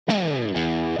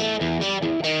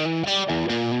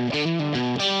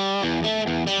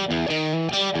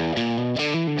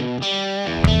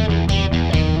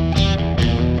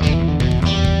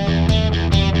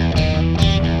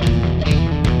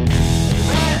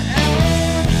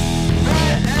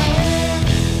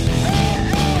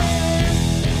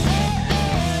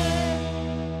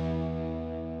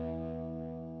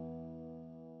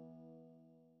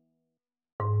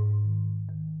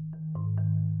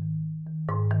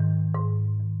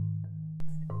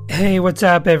Hey, what's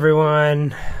up,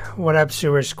 everyone? What up,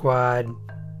 Sewer Squad?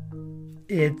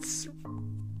 It's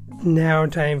now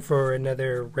time for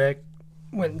another Rick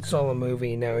went and saw a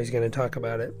movie. Now he's going to talk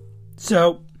about it.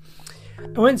 So, I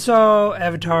went and saw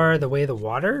Avatar: The Way of the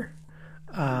Water.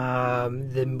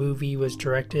 The movie was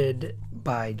directed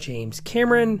by James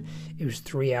Cameron. It was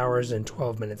 3 hours and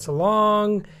 12 minutes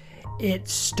long. It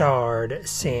starred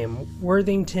Sam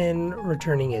Worthington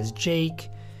returning as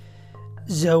Jake,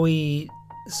 Zoe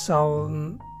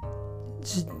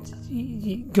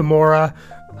Gamora,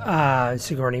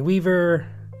 Sigourney Weaver,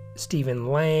 Stephen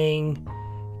Lang,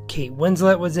 Kate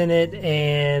Winslet was in it,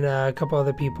 and a couple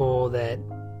other people that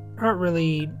aren't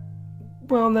really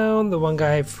well known. The one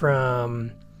guy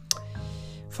from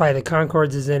Flight of the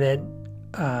Conchords is in it.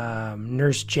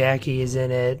 Nurse Jackie is in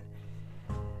it.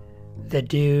 The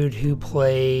dude who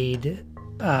played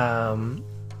the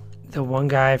one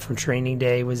guy from Training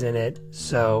Day was in it.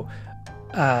 So,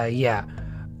 yeah.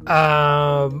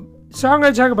 So I'm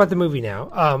going to talk about the movie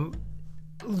now.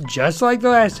 Just like the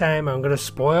last time, I'm going to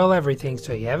spoil everything.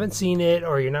 So if you haven't seen it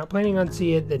or you're not planning on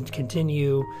seeing it, then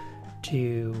continue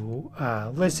to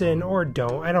listen or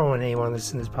don't. I don't want anyone to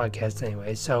listen to this podcast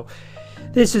anyway. So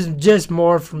this is just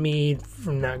more for me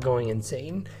from not going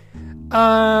insane.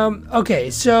 Okay,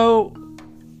 so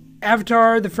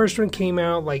Avatar, the first one came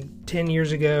out like 10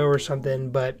 years ago or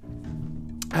something, but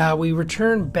we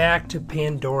returned back to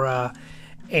Pandora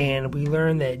and we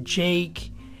learned that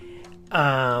Jake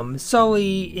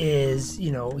Sully is,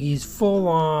 he's full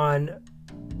on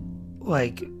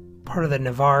like part of the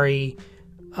Na'vi,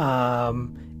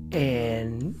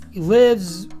 and he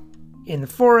lives in the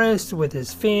forest with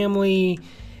his family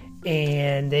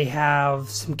and they have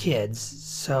some kids.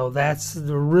 So that's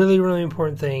the really, really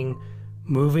important thing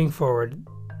moving forward.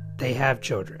 They have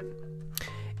children.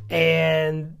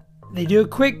 And they do a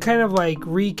quick kind of like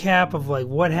recap of like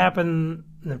what happened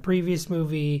in the previous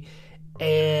movie,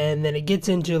 and then it gets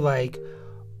into like,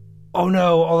 oh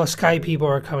no, all the sky people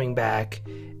are coming back,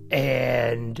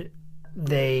 and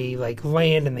they like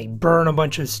land and they burn a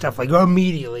bunch of stuff like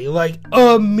immediately.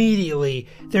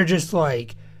 They're just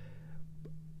like,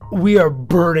 we are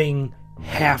burning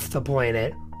half the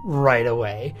planet right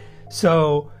away.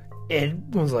 So it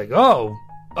was like, oh,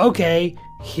 okay,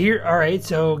 here, all right,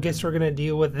 so guess we're gonna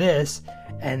deal with this.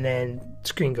 And then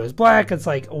screen goes black. It's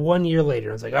like 1 year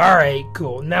later. It's like, all right,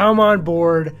 cool, now I'm on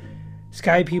board.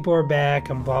 Sky people are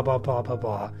back and blah blah blah blah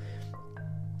blah.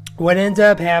 What ends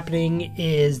up happening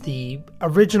is the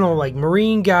original like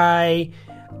Marine guy,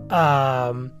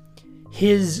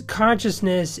 his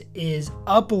consciousness is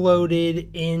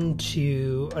uploaded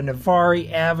into a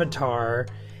Na'vi avatar.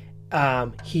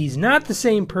 He's not the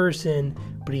same person,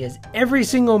 but he has every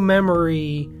single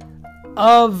memory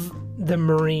of the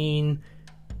Marine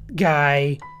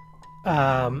guy,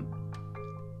 but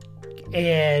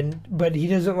he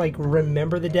doesn't like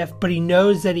remember the death, but he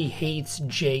knows that he hates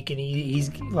Jake, and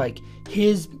he's like,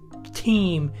 his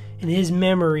team and his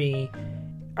memory,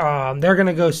 they're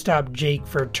gonna go stop Jake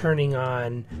for turning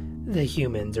on the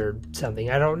humans or something.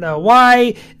 I don't know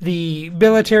why the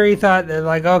military thought that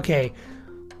like, okay,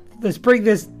 let's bring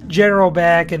this general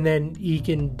back and then he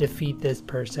can defeat this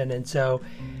person. And so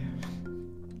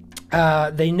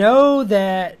they know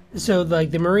that, so like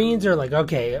the Marines are like,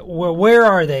 okay, well, where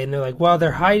are they? And they're like, well,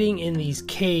 they're hiding in these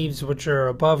caves which are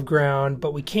above ground,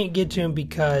 but we can't get to them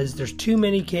because there's too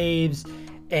many caves,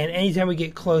 and anytime we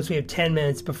get close we have 10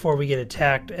 minutes before we get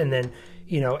attacked, and then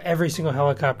every single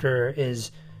helicopter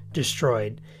is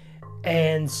destroyed.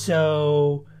 And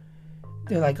so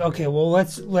they're like, okay, well,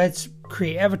 let's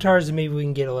create avatars and maybe we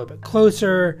can get a little bit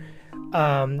closer.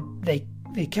 They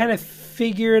kind of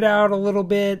figure it out a little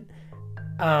bit,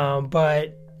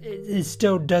 but it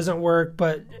still doesn't work.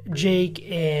 But Jake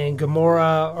and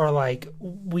Gamora are like,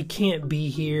 we can't be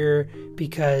here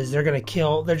because they're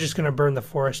just gonna burn the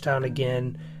forest down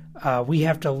again. We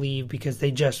have to leave because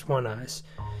they just want us.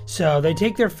 So they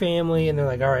take their family and they're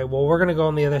like, all right, well, we're gonna go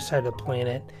on the other side of the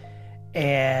planet.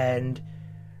 And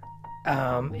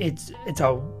it's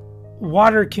a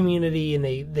water community, and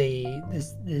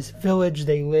this village,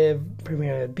 they live pretty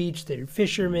much on the beach. They're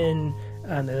fishermen,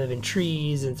 they live in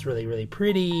trees, and it's really, really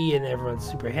pretty, and everyone's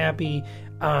super happy.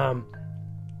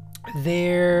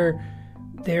 Their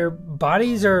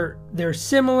bodies they're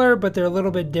similar, but they're a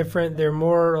little bit different. They're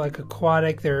more like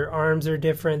aquatic. Their arms are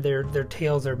different. Their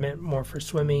tails are meant more for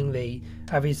swimming. They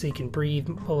obviously can breathe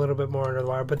a little bit more under the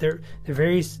water, but they're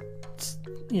very,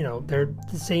 they're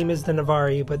the same as the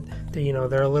Na'vi, but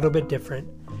they're a little bit different.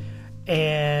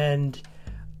 And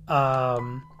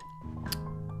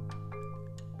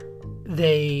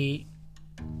they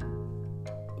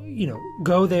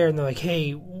go there and they're like,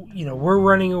 hey, we're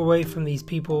running away from these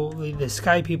people, the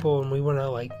sky people, and we want to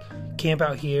like camp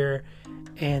out here.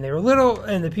 And they were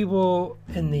and the people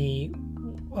in the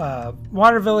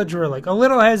water village were like a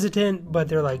little hesitant, but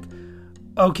they're like,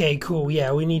 okay, cool,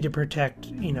 yeah, we need to protect,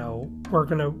 we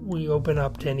open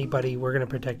up to anybody, we're gonna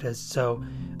protect us, so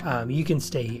you can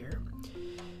stay here.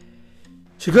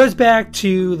 So it goes back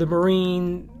to the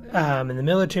Marine and the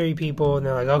military people, and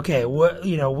they're like, okay,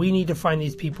 we need to find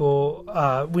these people,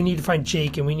 we need to find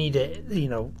Jake, and we need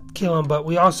to, kill him, but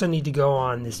we also need to go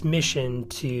on this mission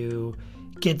to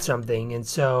get something. And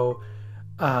so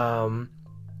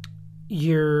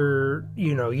you're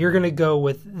going to go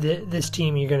with this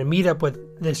team, you're going to meet up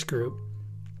with this group.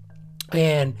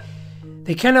 And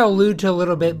they kind of allude to a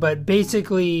little bit, but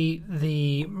basically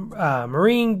the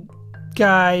Marine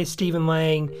guy, Stephen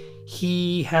Lang,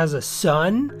 he has a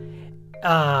son,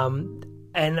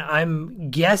 and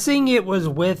I'm guessing it was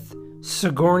with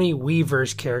Sigourney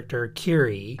Weaver's character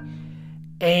Curie,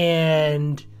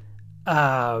 and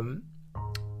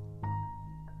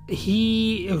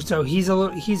he's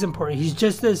important. He's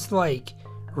just this like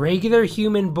regular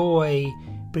human boy,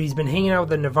 but he's been hanging out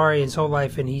with the Navari his whole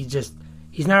life, and he's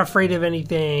not afraid of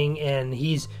anything, and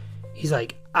he's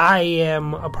like, I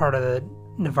am a part of the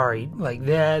Navari, like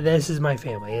this is my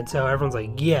family. And so everyone's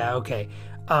like, yeah, okay.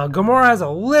 Gamora has a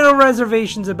little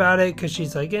reservations about it because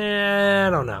she's like, I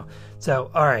don't know. So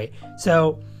all right,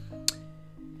 so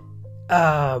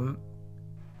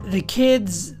the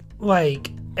kids,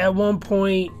 like, at one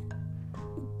point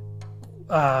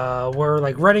were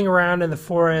like running around in the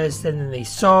forest, and then they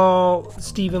saw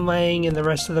Stephen Lang and the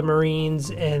rest of the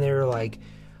Marines, and they were like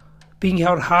being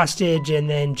held hostage, and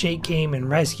then Jake came and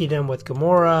rescued them with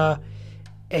Gamora.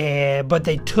 But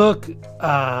they took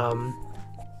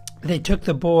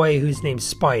the boy whose name's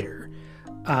Spider,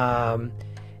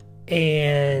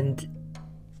 and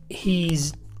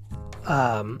he's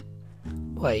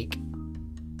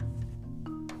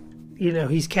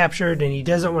he's captured, and he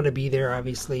doesn't want to be there,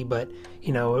 obviously, but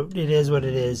it is what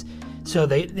it is. So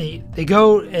they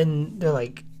go, and they're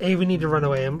like, hey, we need to run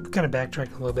away. I'm kind of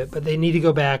backtracking a little bit, but they need to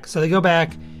go back. So they go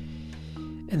back,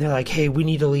 and they're like, hey, we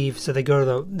need to leave. So they go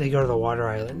to the water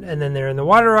island, and then they're in the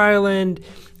water island,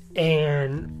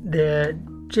 and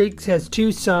Jake has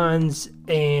 2 sons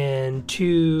and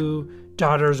 2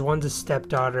 daughters. One's a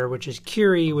stepdaughter, which is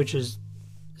Curie, which is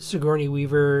Sigourney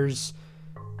Weaver's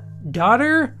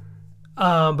daughter,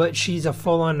 but she's a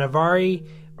full-on Navari,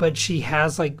 but she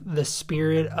has like the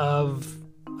spirit of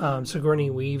Sigourney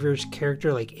Weaver's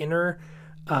character like in her.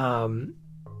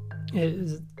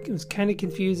 It was kind of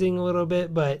confusing a little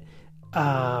bit, but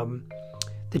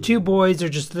the 2 boys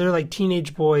they're like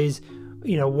teenage boys.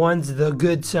 One's the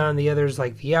good son, the other's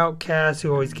like the outcast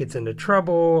who always gets into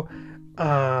trouble.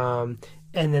 And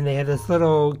then they had this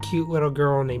cute little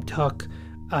girl named Tuck.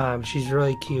 She's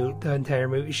really cute the entire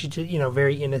movie. She's just,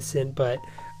 very innocent, but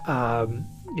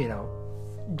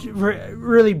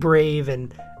really brave,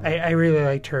 and I really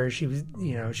liked her. She was,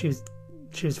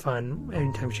 she was fun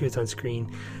anytime she was on screen.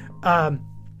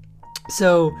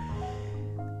 So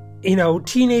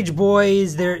teenage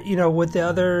boys, they're, with the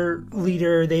other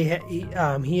leader, he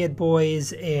had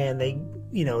boys, and they,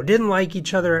 didn't like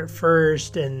each other at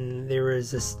first, and there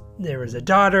was a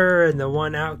daughter, and the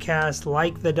one outcast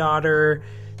liked the daughter.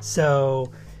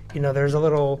 So, there's a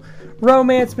little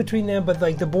romance between them, but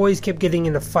like the boys kept getting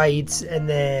into fights, and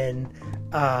then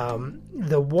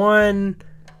the one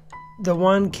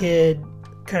kid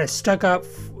kind of stuck up,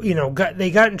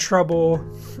 they got in trouble,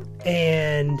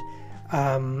 and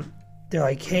they're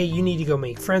like, hey, you need to go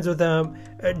make friends with them.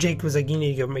 Jake was like, you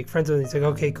need to go make friends with them. He's like,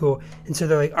 okay, cool. And so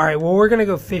they're like, all right, well, we're gonna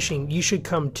go fishing, you should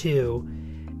come too.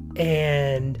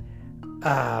 And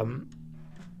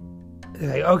they're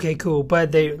like, okay, cool.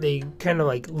 But they kind of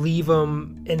like leave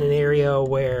him in an area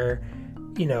where,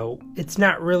 it's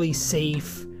not really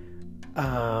safe.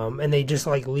 And they just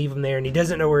like leave him there, and he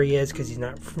doesn't know where he is because he's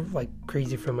not like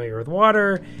crazy familiar with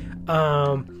water.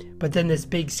 But then this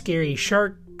big scary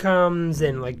shark comes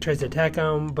and like tries to attack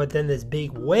him. But then this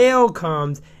big whale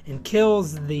comes and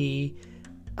kills the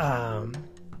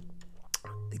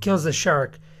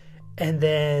shark. And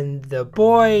then the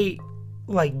boy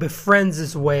like befriends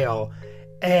this whale.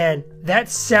 And that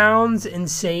sounds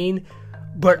insane,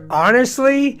 but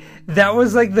honestly, that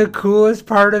was like the coolest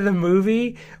part of the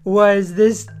movie, was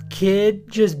this kid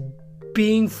just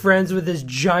being friends with this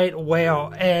giant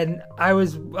whale. And I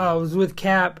was with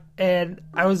Cap, and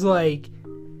I was like,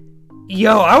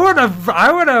 yo, I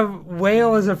want a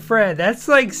whale as a friend. That's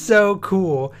like so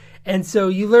cool. And so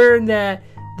you learn that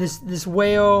this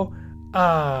whale,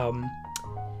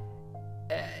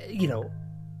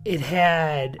 it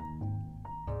had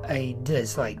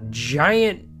this like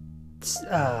giant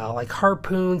like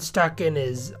harpoon stuck in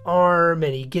his arm,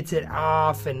 and he gets it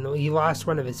off, and he lost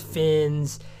one of his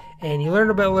fins, and you learn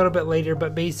about a little bit later,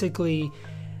 but basically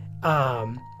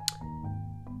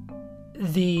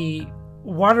the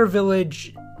Water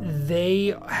Village,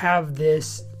 they have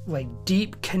this like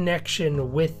deep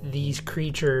connection with these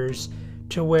creatures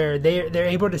to where they're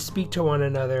able to speak to one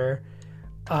another,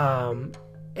 and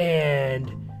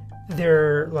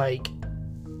they're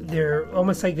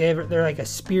almost like they're like a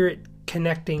spirit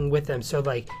connecting with them. So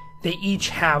like they each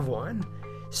have one.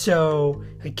 So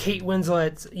like Kate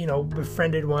Winslet's,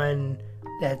 befriended one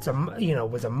that's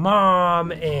was a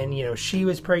mom, and she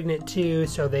was pregnant too.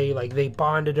 So they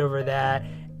bonded over that,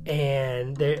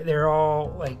 and they're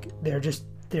all like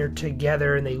they're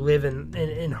together, and they live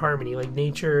in harmony, like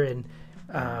nature and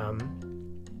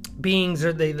beings,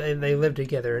 or they live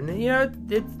together, and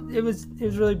it was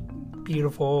really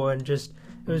beautiful, and just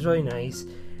it was really nice.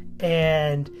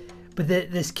 But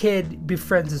this kid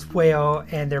befriends this whale,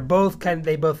 and they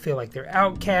both feel like they're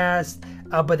outcasts,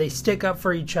 but they stick up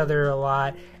for each other a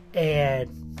lot.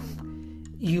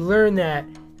 And you learn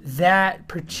that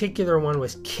particular one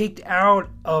was kicked out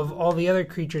of all the other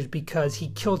creatures because he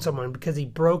killed someone, because he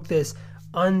broke this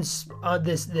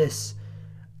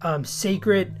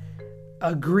sacred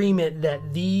agreement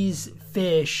that these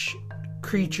fish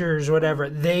creatures, whatever,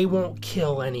 they won't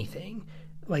kill anything.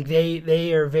 Like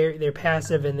they're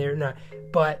passive, and they're not.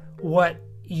 But what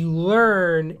you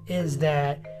learn is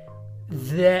that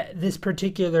this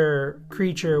particular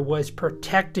creature was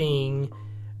protecting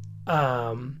two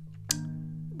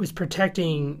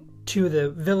of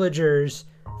the villagers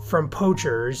from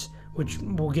poachers, which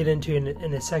we'll get into in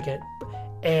a second.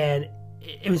 And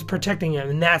it was protecting them,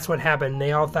 and that's what happened.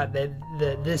 They all thought that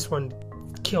this one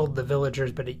killed the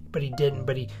villagers, but he didn't.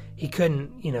 But he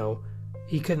couldn't,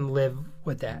 he couldn't live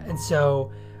with that. And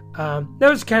so that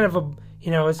was kind of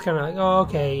it's kind of like, oh,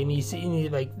 okay. And you see,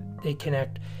 like they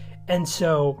connect, and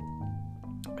so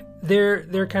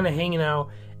they're kind of hanging out,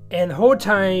 and the whole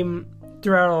time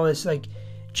throughout all this, like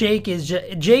Jake is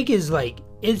like,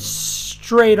 it's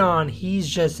straight on. He's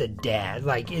just a dad.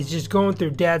 Like, it's just going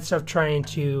through dad stuff, trying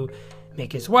to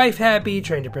make his wife happy,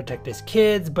 trying to protect his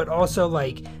kids, but also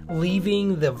like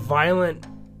leaving the violent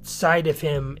side of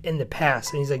him in the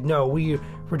past. And he's like, no, we're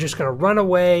just gonna run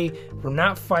away. We're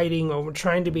not fighting, or we're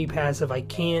trying to be passive. I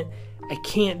can't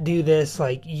do this.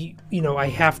 Like, I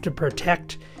have to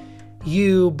protect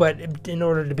you, but in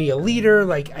order to be a leader,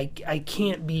 like I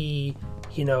can't be,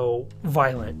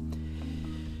 violent.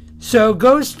 So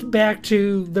goes back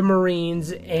to the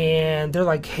Marines, and they're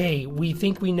like, hey, we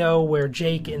think we know where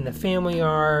Jake and the family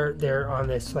are. They're on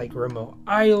this like remote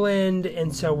island,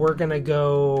 and so we're gonna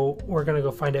go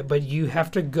find it. But you have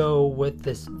to go with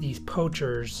these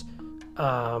poachers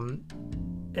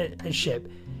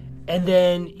ship. And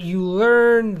then you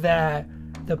learn that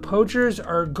the poachers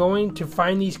are going to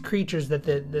find these creatures that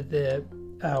the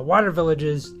water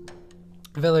villagers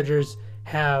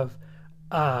have.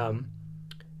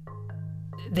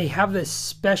 They have this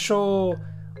special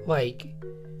like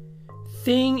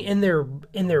thing in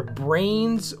their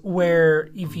brains where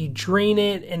if you drain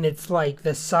it, and it's like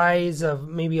the size of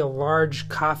maybe a large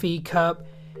coffee cup,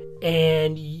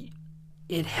 and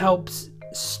it helps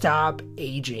stop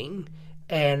aging,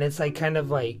 and it's like kind of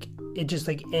like it just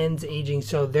like ends aging.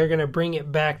 So they're gonna bring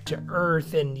it back to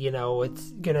Earth, and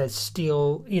it's gonna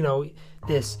steal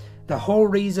the whole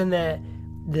reason that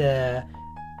the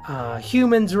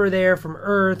humans were there from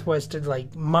Earth was to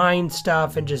like mine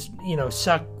stuff and just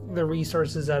suck the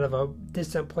resources out of a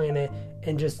distant planet,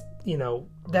 and just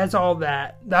that's all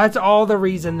the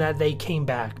reason that they came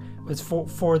back was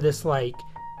for this like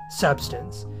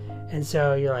substance. And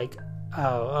so you're like,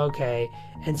 oh, okay.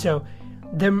 And so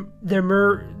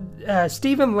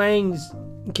Stephen Lang's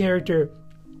character,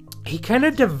 he kind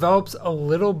of develops a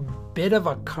little bit of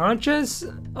a conscience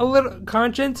a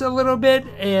little bit,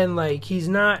 and like he's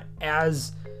not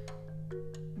as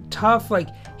tough. Like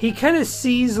he kind of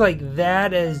sees like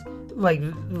that as like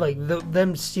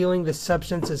them stealing the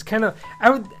substance is kind of,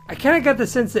 I kind of got the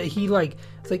sense that he like,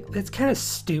 it's like, that's kind of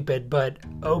stupid, but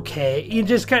okay. He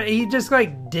just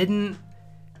like didn't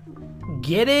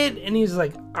get it, and he's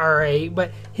like, all right.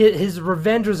 But his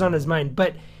revenge was on his mind.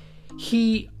 But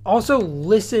he also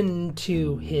listened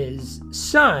to his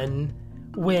son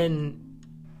when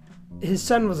his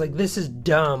son was like, this is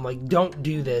dumb, like don't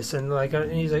do this, and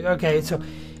he's like, okay. So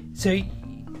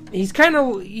he's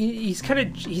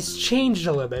changed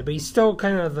a little bit, but he's still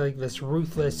kind of like this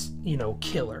ruthless,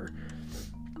 killer.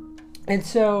 And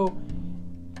so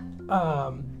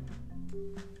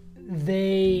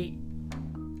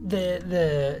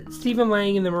the Stephen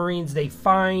Lang and the Marines, they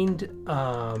find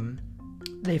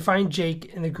Jake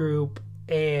in the group,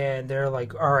 and they're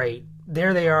like, all right,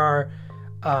 there they are.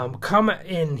 Come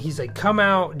in. He's like, come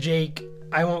out, Jake.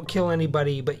 I won't kill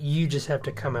anybody, but you just have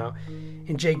to come out.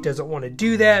 And Jake doesn't want to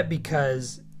do that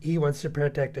because he wants to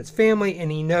protect his family,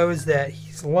 and he knows that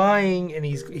he's lying and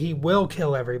he will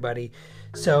kill everybody.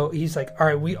 So he's like, all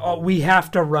right, we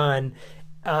have to run.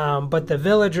 But the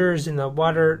villagers in the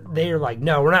water, they are like,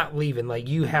 no, we're not leaving. Like,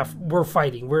 we're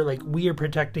fighting. We are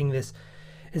protecting this.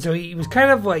 And so he was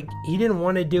kind of like, he didn't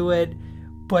want to do it.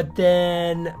 But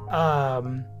then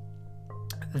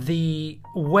the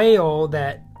whale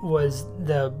that was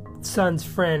the son's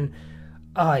friend,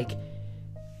 like,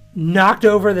 knocked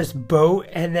over this boat,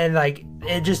 and then like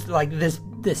it just like this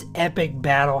epic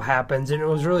battle happens, and it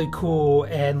was really cool.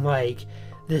 And like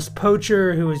this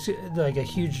poacher who was like a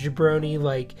huge jabroni,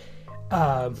 like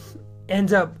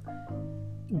ends up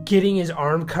getting his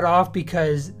arm cut off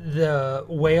because the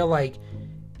whale like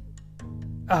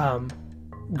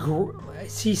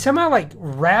he somehow like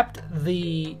wrapped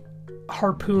the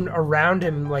harpoon around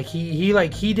him, like he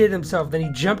did himself. Then he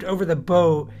jumped over the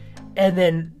boat and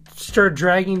then started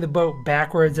dragging the boat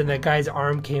backwards, and the guy's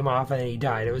arm came off and he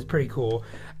died. It was pretty cool.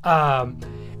 And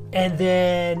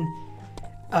then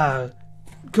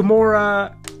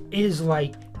Gamora is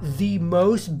like the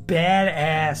most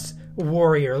badass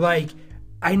warrior. Like,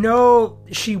 I know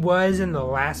she was in the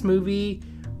last movie,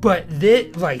 but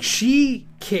she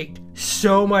kicked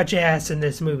so much ass in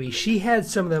this movie. She had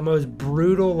some of the most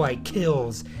brutal like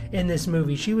kills in this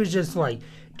movie. She was just like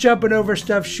jumping over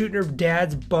stuff, shooting her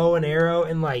dad's bow and arrow,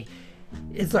 and like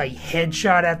it's like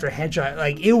headshot after headshot.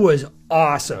 Like, it was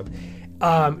awesome.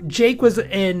 Jake was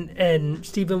and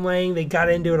Stephen Lang, they got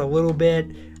into it a little bit,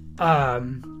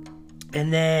 and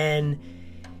then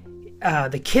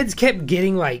the kids kept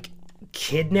getting like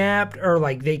kidnapped, or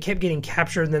like they kept getting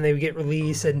captured, and then they would get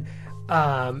released. And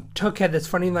Took had this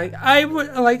funny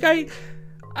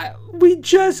we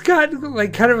just got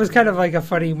like kind of like a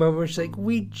funny moment where she's like,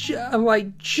 we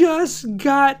just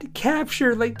got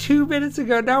captured like 2 minutes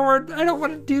ago. Now I don't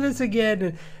want to do this again.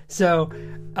 And so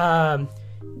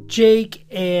Jake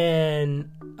and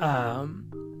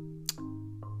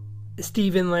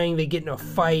Stephen Lang, they get in a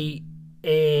fight,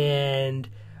 and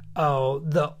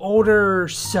the older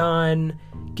son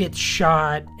gets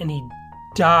shot and he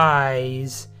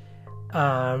dies.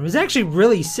 It was actually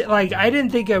really like, I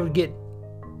didn't think I would get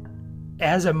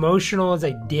as emotional as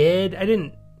I did. I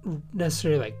didn't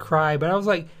necessarily like cry, but I was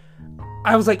like,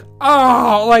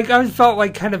 oh, like I felt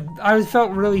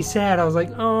really sad. I was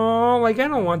like, oh, like I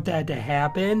don't want that to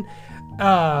happen.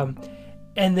 And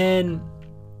then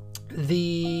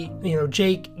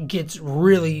Jake gets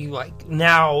really like,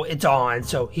 now it's on.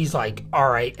 So he's like, all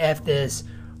right, F this,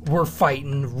 we're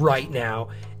fighting right now.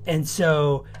 And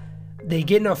so they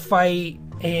get in a fight,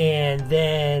 and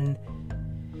then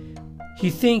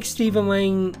you think Stephen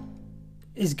Lang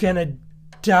is gonna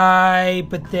die,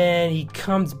 but then he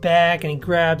comes back and he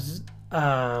grabs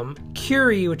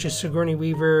Curie, which is Sigourney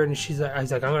Weaver, and he's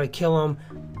like, I'm gonna kill him.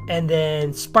 And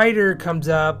then Spider comes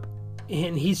up,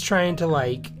 and he's trying to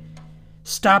like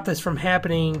stop this from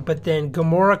happening, but then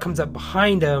Gamora comes up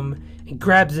behind him and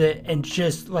grabs it and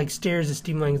just like stares at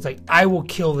Stephen Lang. It's like, I will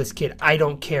kill this kid, I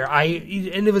don't care.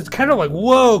 And it was kind of like,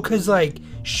 whoa, because like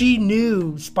she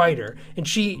knew Spider,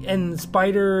 and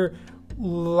Spider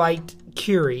liked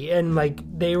Curie, and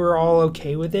like they were all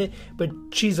okay with it, but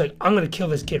she's like, I'm gonna kill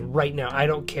this kid right now, I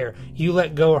don't care, you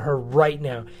let go of her right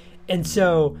now. And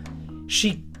so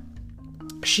she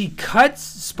cuts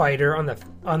Spider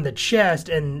on the chest,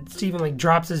 and Stephen like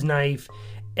drops his knife,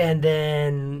 and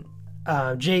then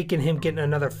Jake and him get in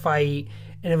another fight,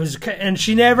 and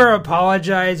she never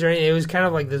apologized or anything. It was kind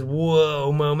of like this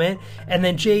whoa moment. And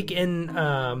then Jake and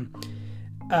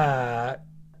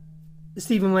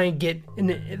Stephen Lang get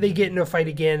into a fight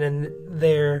again, and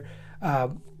the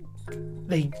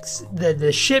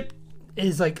ship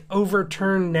is like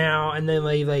overturned now, and then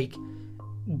they like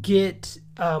get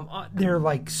they're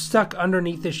like stuck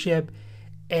underneath the ship,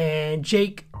 and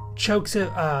Jake chokes him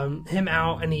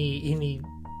out, and he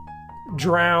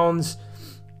drowns,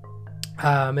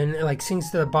 and like sinks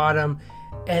to the bottom,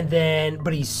 and then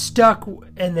but he's stuck,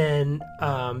 and then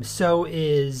so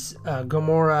is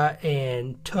Gamora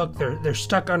and Took. They're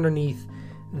stuck underneath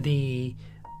the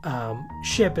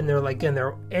ship, and they're like in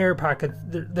their air pockets.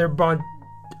 They're on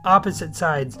opposite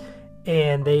sides,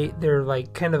 and they're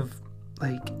like kind of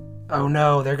like, oh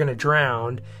no, they're gonna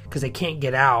drown because they can't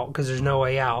get out because there's no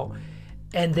way out.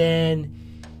 And then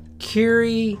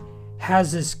Curie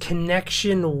has this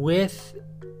connection with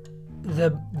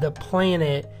the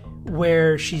planet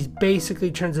where she's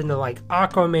basically turns into like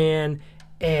Aquaman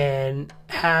and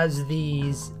has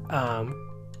these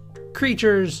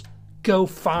creatures go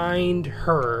find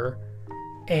her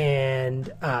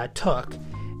and Took,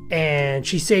 and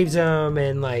she saves them,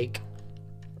 and like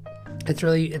it's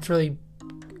really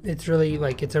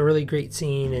like it's a really great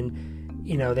scene. And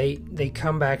you know, they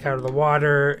come back out of the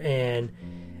water, and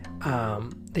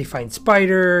they find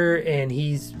Spider, and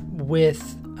he's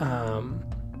with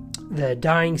the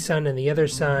dying son, and the other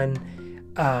son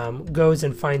goes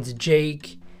and finds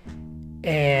Jake,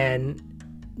 and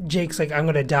Jake's like, I'm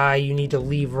gonna die, you need to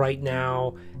leave right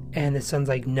now. And the son's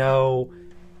like, no,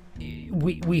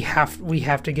 we have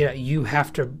to get out. You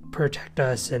have to protect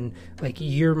us, and like,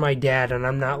 you're my dad, and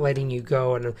I'm not letting you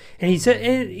go. And he said,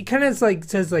 and he kind of like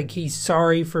says like he's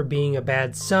sorry for being a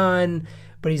bad son,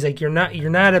 but he's like, you're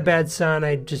not a bad son.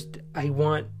 I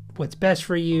want what's best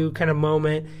for you, kind of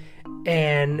moment.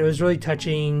 And it was really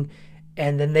touching.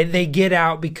 And then they get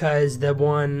out because the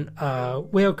one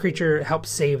whale creature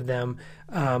helps save them.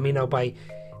 By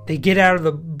they get out of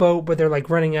the boat, but they're like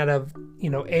running out of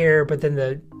air. But then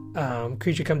the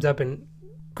creature comes up and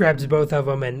grabs both of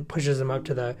them and pushes them up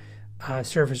to the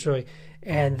surface, really.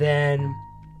 And then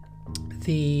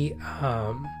the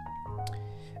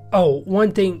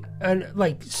one thing,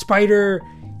 like Spider,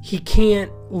 he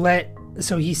can't let.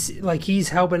 So he's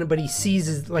helping, but he sees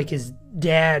his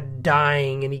dad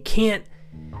dying, and he can't.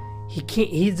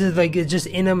 He's just like, it's just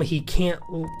in him. He can't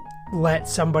let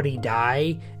somebody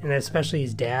die, and especially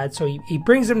his dad. So he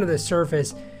brings him to the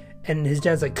surface, and his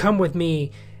dad's like, "Come with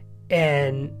me,"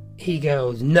 and he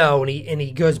goes, "No," and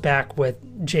he goes back with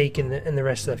Jake and the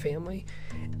rest of the family,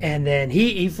 and then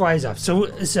he flies off.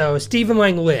 So Stephen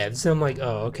Lang lives. And I'm like,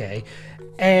 oh, okay,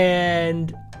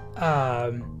 and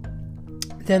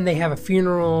then they have a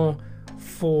funeral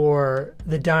for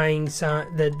the dying son,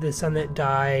 the son that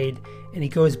died, and he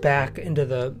goes back into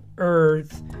the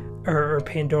earth or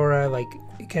Pandora, like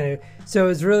kind of. So it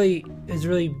was really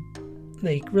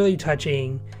like really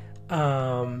touching.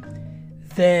 Then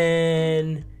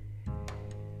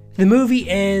the movie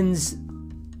ends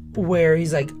where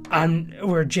he's like,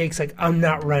 where Jake's like, I'm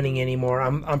not running anymore.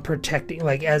 I'm protecting,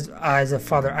 like, as a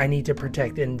father, I need to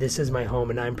protect, and this is my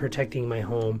home, and I'm protecting my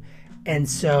home. And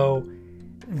so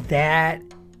that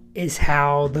is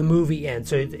how the movie ends.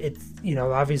 So it's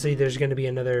obviously there's going to be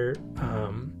another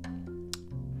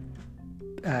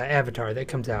Avatar that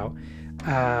comes out,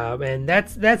 and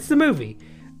that's the movie.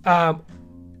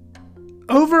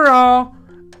 Overall,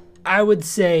 I would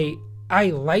say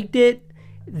I liked it.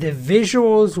 The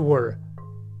visuals were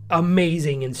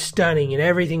amazing and stunning, and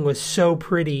everything was so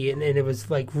pretty, and it was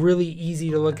like really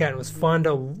easy to look at. It was fun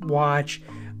to watch.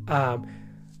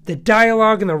 The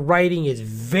dialogue and the writing is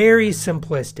very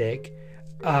simplistic,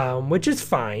 which is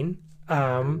fine.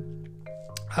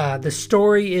 The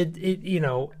story,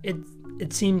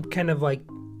 it seemed kind of like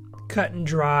cut and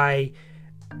dry,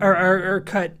 or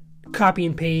cut, copy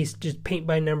and paste, just paint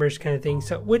by numbers kind of thing.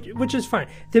 So which is fine.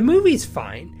 The movie's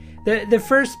fine. The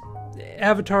first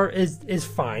Avatar is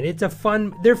fine.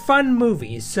 They're fun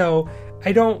movies. So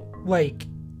I don't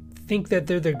think that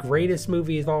they're the greatest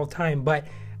movie of all time, but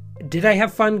did I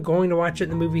have fun going to watch it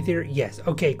in the movie theater? Yes.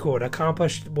 Okay, cool. It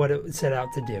accomplished what it set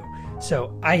out to do.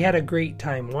 So I had a great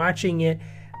time watching it.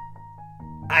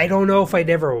 I don't know if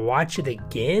I'd ever watch it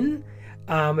again.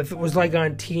 If it was like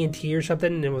on TNT or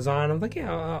something and it was on, I'm like,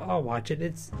 yeah, I'll watch it.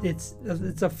 It's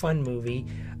a fun movie.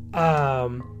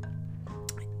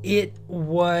 It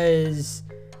was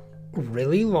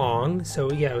really long.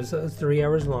 So yeah, it was 3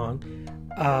 hours long.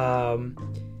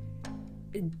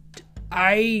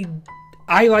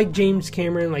 I like James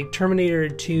Cameron. Like, Terminator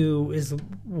 2 is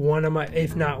one of my,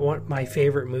 if not my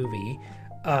favorite movie.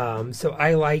 So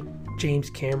I like James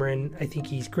Cameron. I think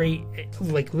he's great.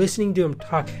 Like, listening to him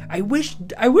talk, I wish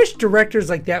directors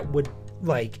like that would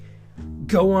like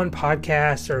go on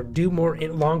podcasts or do more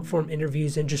long form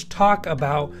interviews and just talk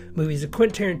about movies.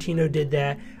 Quentin Tarantino did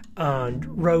that on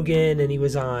Rogan, and he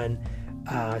was on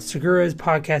Segura's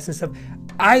podcast and stuff.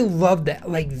 I love that,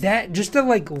 like that, just to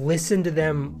like listen to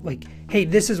them, like, hey,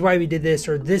 this is why we did this,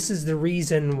 or this is the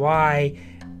reason why,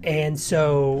 and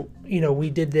so we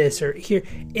did this, or here.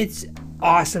 It's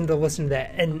awesome to listen to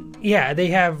that. And yeah, they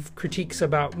have critiques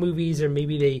about movies, or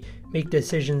maybe they make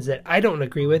decisions that I don't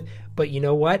agree with, but you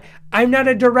know what? I'm not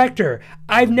a director.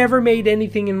 I've never made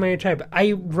anything in my entire life.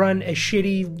 I run a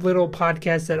shitty little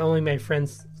podcast that only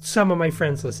some of my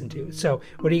friends listen to. So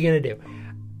what are you gonna do?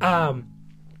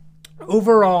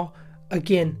 Overall,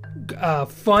 again,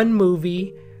 fun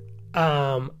movie.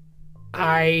 I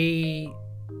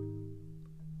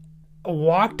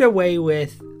walked away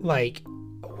with like,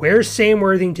 where's Sam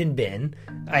Worthington been?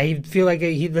 I feel like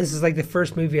this is like the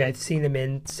first movie I've seen him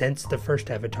in since the first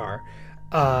Avatar.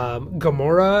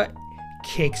 Gamora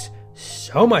kicks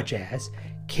so much ass.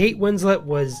 Kate Winslet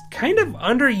was kind of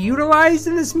underutilized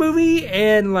in this movie,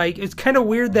 and like it's kind of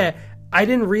weird that I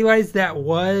didn't realize that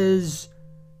was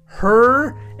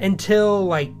her until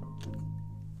like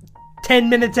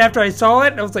 10 minutes after I saw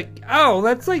it. I was like, oh,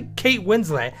 that's like Kate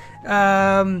Winslet.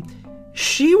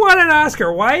 She won an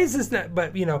Oscar. Why is this not?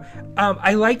 But,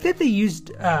 I like that they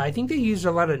used, I think they used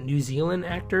a lot of New Zealand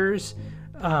actors,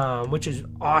 which is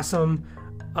awesome.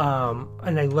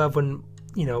 And I love when,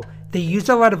 they used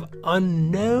a lot of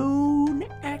unknown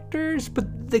actors,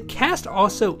 but the cast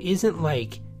also isn't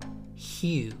like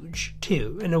huge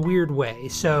too, in a weird way.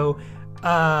 So,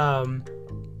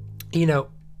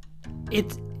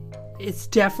 it's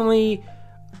definitely,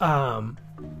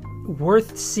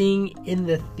 worth seeing in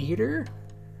the theater,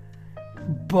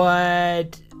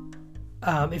 but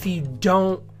if you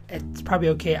don't, it's probably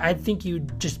okay. I think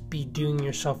you'd just be doing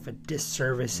yourself a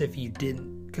disservice if you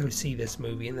didn't go see this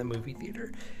movie in the movie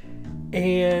theater.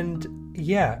 And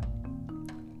yeah,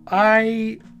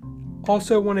 I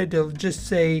also wanted to just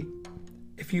say,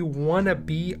 if you want to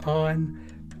be on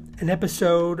an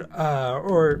episode,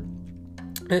 sorry,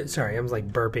 I'm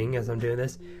like burping as I'm doing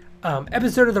this,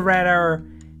 episode of the Rat Hour,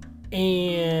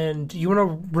 and you want to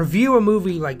review a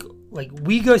movie, like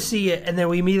we go see it and then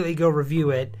we immediately go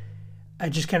review it,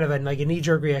 just kind of like a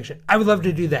knee-jerk reaction, I would love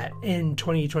to do that in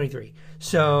 2023.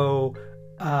 So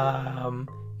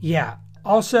yeah,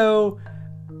 also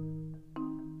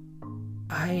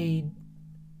I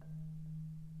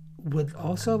would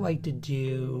also like to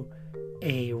do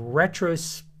a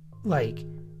like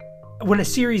when a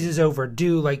series is over,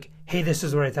 do like, hey, this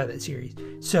is what I thought of that series.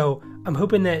 So I'm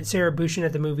hoping that Sarah Bushin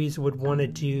at the movies would want to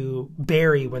do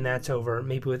Barry when that's over,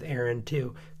 maybe with Aaron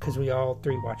too, because we all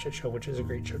three watch that show, which is a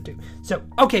great show too. So,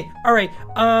 okay, all right,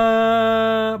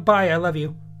 bye, I love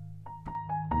you.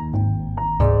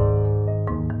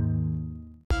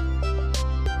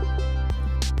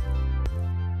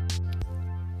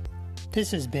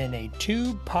 This has been a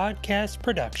Tube Podcast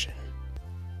production.